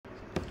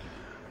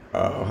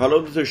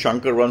Hello, this is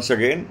Shanker once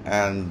again,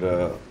 and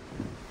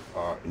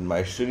in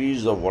my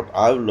series of what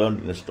I've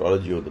learned in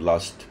astrology over the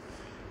last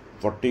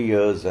 40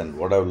 years and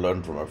what I've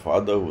learned from my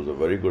father, who was a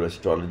very good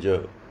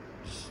astrologer,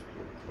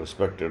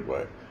 respected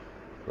by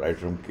right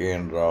from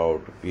K.N. Rao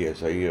to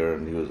P.S. Iyer,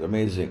 and he was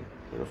amazing.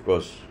 But of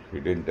course, he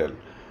didn't tell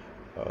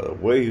the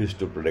way he used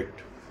to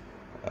predict.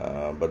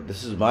 But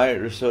this is my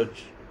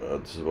research,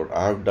 this is what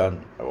I have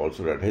done. I've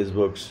also read his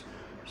books,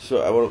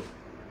 so I will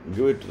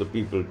give it to the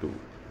people to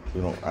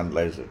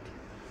analyze it.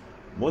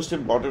 Most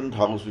important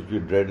house which we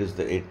read is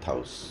the 8th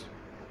house.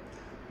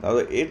 Now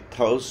the 8th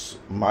house,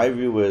 my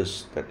view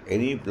is that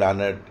any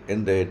planet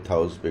in the 8th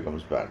house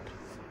becomes bad.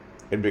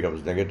 It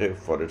becomes negative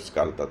for its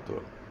Kala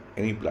Tattva.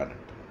 Any planet.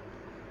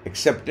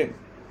 Excepting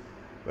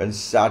when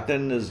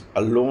Saturn is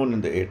alone in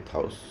the 8th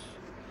house,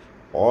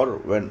 or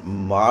when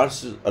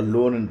Mars is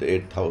alone in the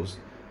 8th house,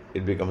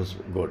 it becomes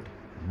good.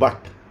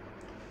 But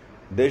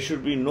there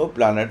should be no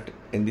planet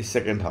in the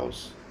 2nd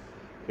house.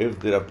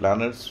 If there are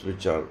planets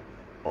which are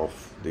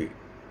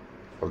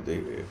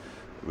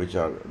which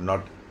are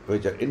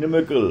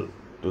inimical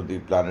to the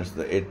planets in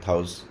the 8th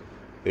house,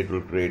 it will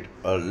create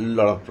a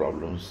lot of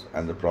problems,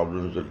 and the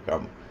problems will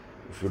come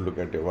if you look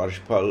at your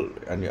Varshpal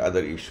and your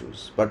other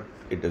issues. But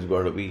it has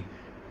got to be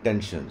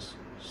tensions.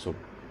 So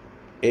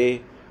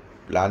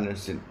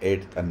planets in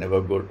 8th are never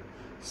good.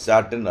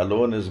 Saturn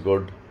alone is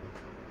good.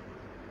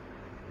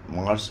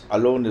 Mars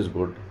alone is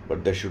good,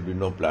 but there should be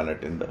no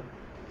planet in the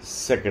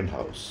 2nd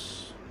house.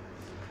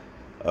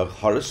 A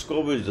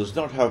horoscope which does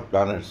not have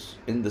planets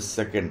in the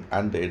 2nd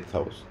and the 8th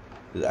house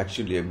is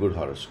actually a good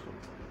horoscope.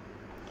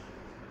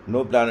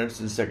 No planets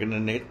in 2nd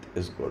and 8th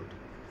is good.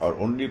 Or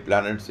only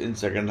planets in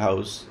 2nd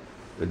house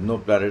with no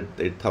planet in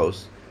the 8th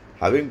house.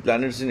 Having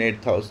planets in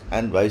 8th house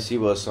and vice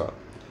versa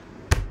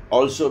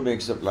also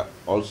makes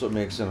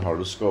an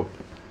horoscope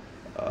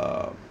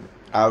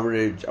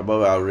average,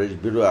 above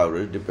average, below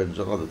average, depends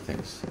on other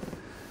things.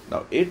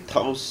 Now 8th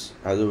house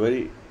has a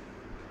very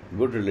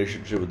good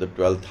relationship with the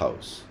 12th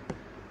house.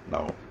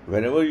 Now,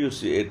 whenever you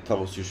see 8th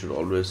house, you should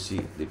always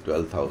see the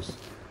 12th house,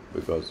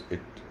 because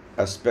it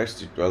aspects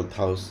the 12th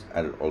house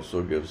and it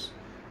also gives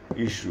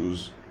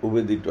issues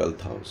with the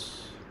 12th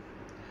house.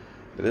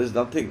 There is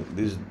nothing,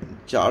 these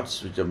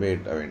charts which are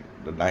made, the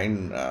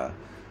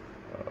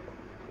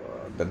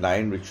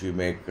nine which we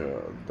make,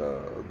 the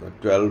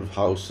 12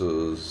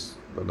 houses,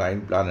 the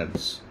 9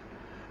 planets,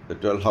 the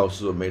 12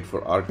 houses are made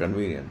for our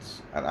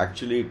convenience. And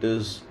actually it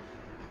is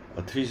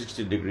a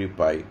 360-degree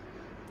pie.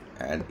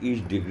 And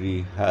each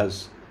degree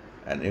has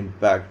an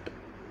impact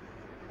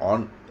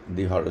on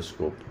the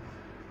horoscope,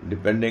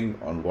 depending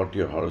on what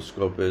your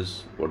horoscope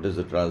is, what is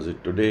the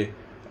transit today,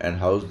 and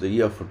how's the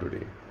year for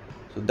today.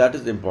 So that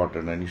is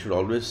important, and you should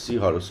always see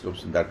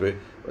horoscopes in that way.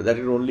 But that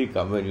will only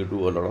come when you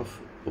do a lot of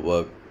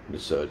work,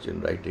 research,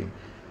 and writing.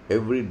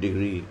 Every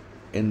degree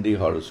in the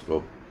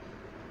horoscope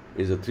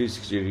is a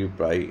 360-degree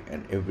pie,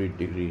 and every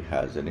degree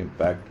has an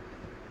impact.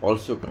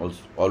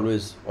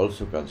 Always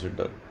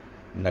consider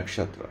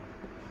nakshatra.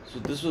 So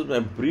this was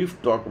my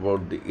brief talk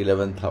about the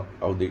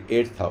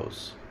 8th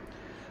house.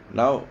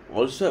 Now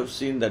also I've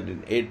seen that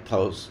in 8th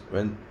house,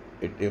 when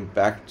it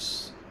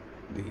impacts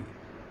the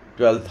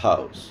 12th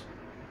house,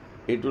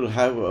 it will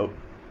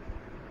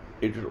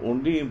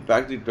only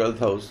impact the 12th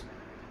house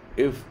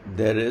if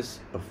there is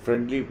a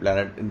friendly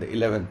planet in the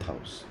 11th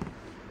house.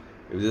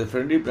 If there's a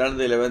friendly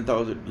planet in the 11th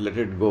house, it will let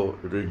it go.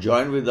 It will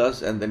join with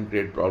us and then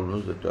create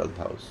problems with the 12th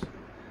house.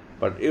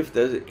 But if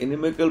there's an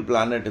inimical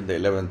planet in the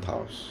 11th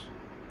house,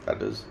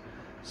 that is,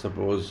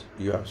 suppose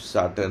you have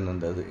Saturn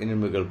and there's an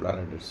inimical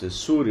planet, it says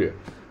Surya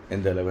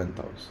in the 11th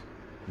house.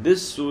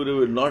 This Surya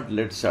will not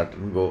let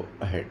Saturn go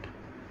ahead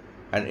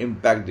and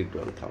impact the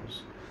 12th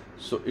house.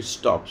 So it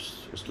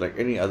stops. It's like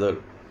any other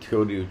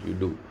theory which we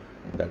do,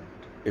 that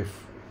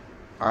if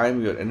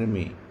I'm your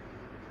enemy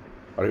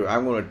or if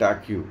I'm going to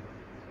attack you,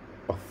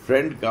 your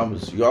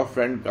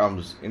friend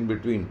comes in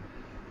between,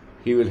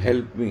 he will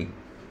help me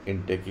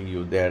in taking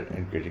you there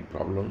and creating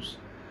problems.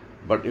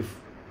 But if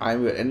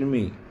I'm your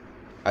enemy,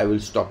 I will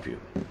stop you.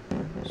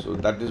 So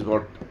that is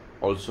what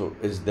also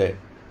is there.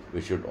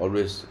 We should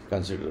always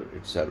consider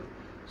itself.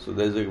 So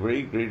there is a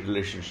very great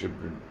relationship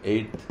between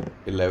 8th,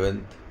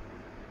 11th,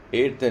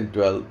 8th and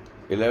 12th.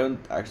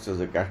 11th acts as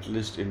a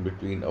catalyst in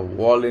between, a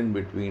wall in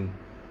between,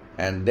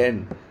 and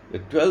then the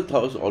 12th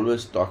house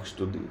always talks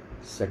to the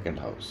 2nd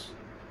house.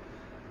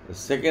 The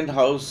 2nd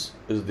house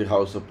is the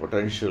house of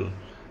potential,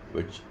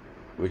 which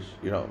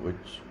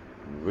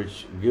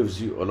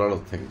gives you a lot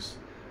of things.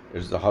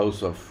 It's the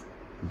house of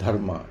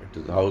dharma. It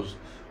is the house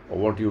of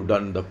what you've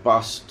done in the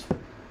past,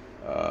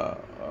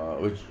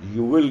 which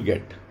you will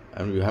get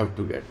and you have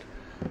to get.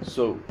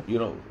 So,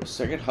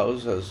 2nd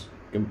house has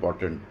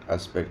important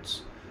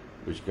aspects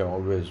which can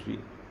always be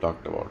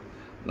talked about.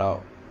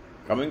 Now,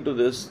 coming to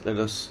this, let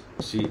us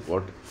see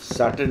what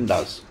Saturn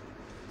does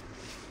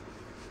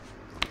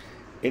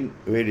in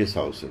various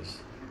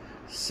houses.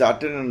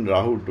 Saturn and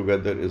Rahu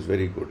together is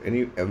very good.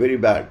 Very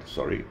bad.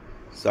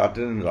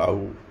 Saturn and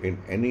Rahu in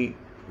any,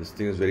 this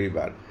thing is very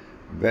bad.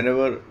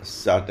 Whenever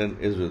Saturn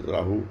is with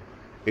Rahu,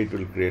 it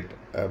will create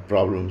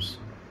problems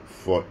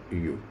for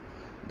you.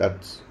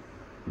 That's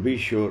be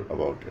sure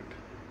about it.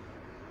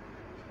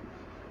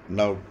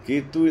 Now,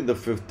 Ketu in the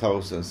 5th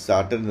house and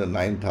Saturn in the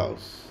 9th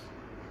house.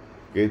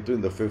 Ketu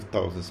in the 5th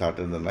house and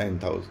Saturn in the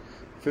 9th house.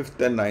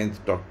 5th and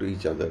 9th talk to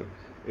each other.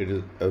 It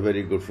is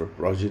very good for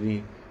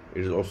progeny.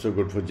 It is also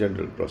good for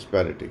general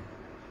prosperity.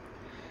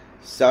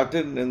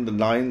 Saturn in the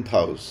 9th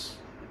house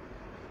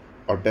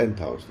or 10th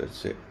house, let's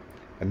say,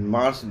 and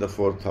Mars in the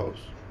 4th house,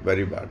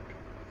 very bad.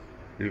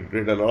 It will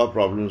create a lot of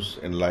problems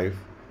in life.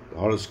 The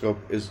horoscope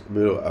is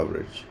below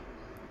average.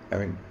 I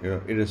mean,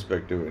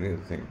 irrespective of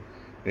anything.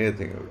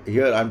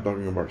 Here I'm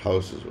talking about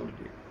houses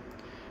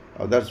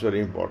only. That's very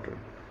important.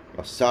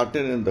 Now,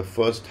 Saturn in the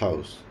 1st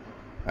house,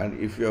 and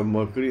if you have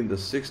Mercury in the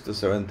 6th or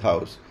 7th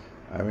house,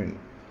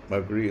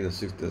 Mercury in the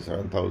 6th and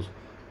 7th house,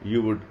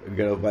 you would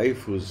get a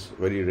wife who's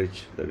very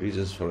rich. The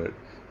reasons for it,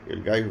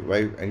 you'll get a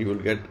wife, and you will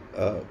get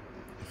a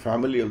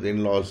family of the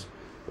in-laws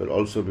will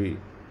also be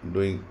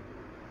doing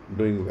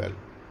well.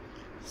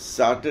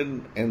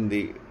 Saturn in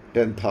the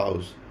 10th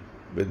house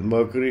with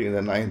Mercury in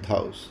the 9th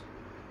house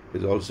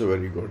is also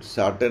very good.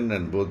 Saturn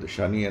and both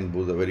Shani and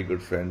both are very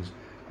good friends,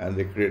 and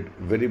they create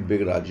very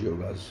big Raj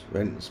Yogas,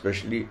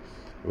 especially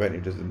when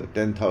it is in the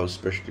 10th house,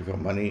 especially for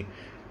money.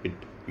 It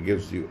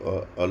gives you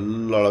a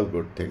lot of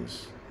good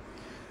things.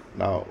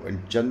 Now,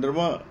 in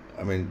Chandrama,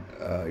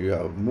 you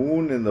have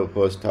Moon in the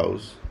 1st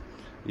house,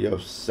 you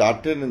have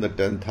Saturn in the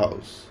 10th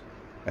house,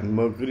 and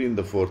Mercury in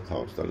the 4th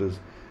house. That is,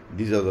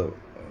 these are the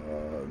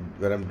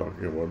when I'm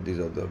talking about, these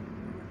are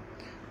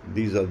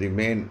the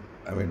main.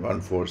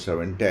 1, 4,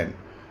 7, 10.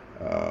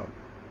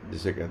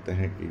 जिसे कहते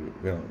हैं कि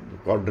the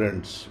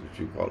quadrants which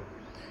we call.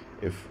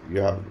 If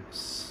you have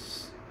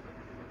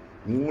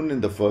Moon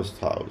in the 1st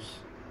house,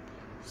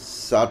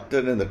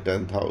 Saturn in the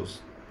 10th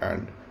house,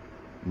 and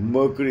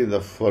Mercury in the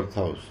 4th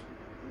house,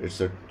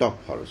 it's a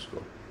top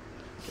horoscope.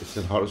 It's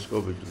a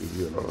horoscope which will give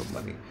you a lot of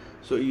money.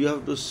 So you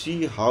have to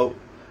see how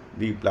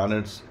the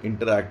planets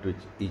interact with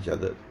each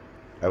other.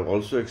 I've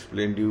also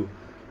explained you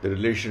the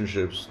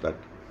relationships, that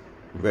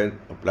when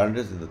a planet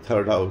is in the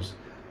 3rd house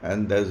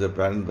and there's a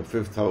planet in the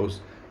 5th house,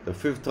 the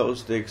 5th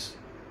house takes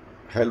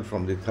help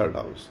from the 3rd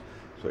house.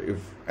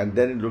 And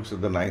then it looks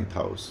at the 9th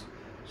house.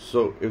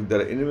 So if there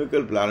are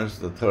inimical planets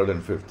in the 3rd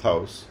and 5th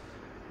house,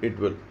 it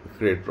will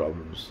create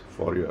problems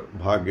for your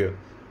bhagya,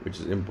 which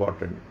is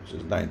important, which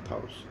is 9th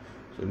house.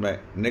 So in my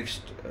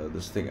next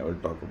this thing I will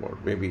talk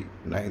about maybe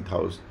 9th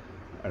house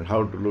and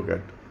how to look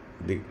at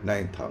the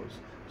 9th house.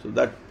 So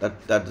that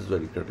is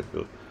very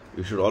critical.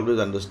 You should always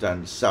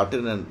understand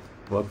Saturn and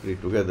Mercury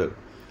together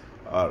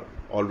are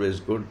always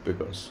good,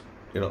 because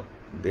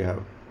they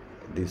have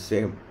the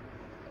same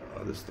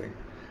this thing.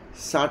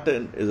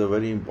 Saturn is a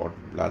very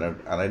important planet,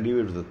 and I leave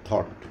it with a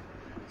thought.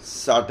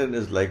 Saturn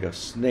is like a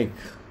snake.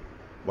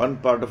 One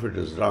part of it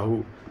is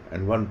Rahu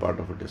and one part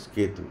of it is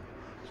Ketu.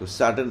 So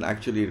Saturn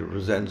actually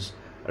represents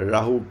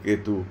Rahu,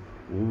 Ketu,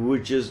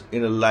 which is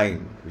in a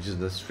line, which is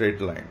the straight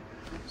line.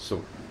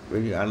 So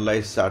when you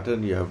analyze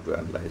Saturn, you have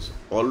to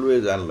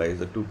always analyze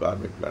the two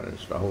karmic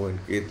planets, Rahu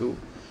and Ketu.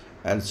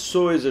 And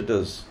so is it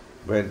is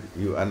when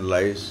you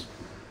analyze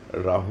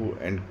Rahu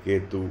and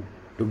Ketu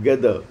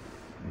together,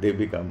 they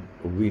become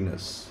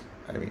Venus.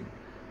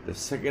 The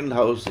 2nd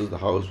house is the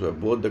house where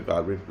both the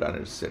karmic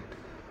planets sit.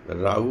 The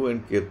Rahu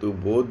and Ketu,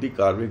 both the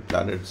karmic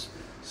planets,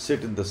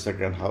 sit in the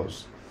 2nd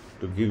house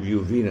to give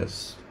you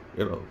Venus.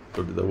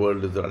 The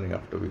world is running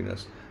after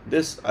Venus.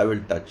 This I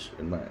will touch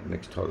in my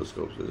next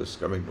horoscope. So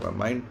just coming to my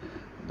mind.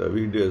 The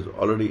video is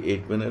already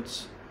 8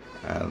 minutes,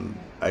 and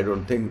I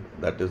don't think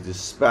that is the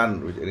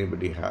span which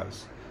anybody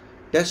has.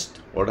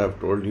 Test what I have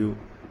told you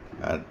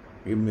and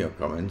give me your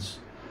comments.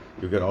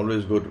 You can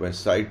always go to my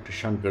site,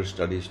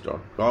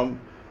 shankerstudies.com,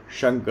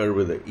 Shanker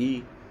with an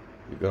E.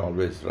 You can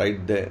always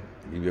write there,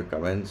 give your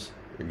comments.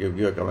 You give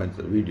your comments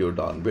in the video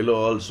down below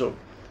also,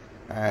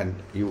 and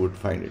you would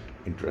find it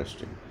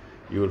interesting.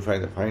 You will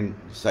find the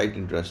site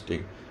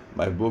interesting.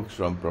 My books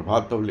from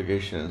Prabhat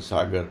Publication and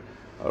Sagar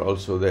are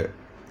also there.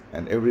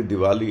 And every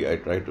Diwali I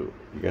try to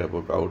get a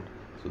book out.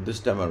 So this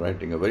time I'm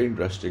writing a very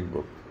interesting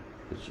book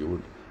which you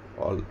would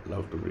all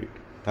love to read.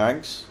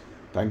 Thanks.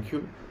 Thank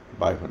you.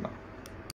 Bye for now.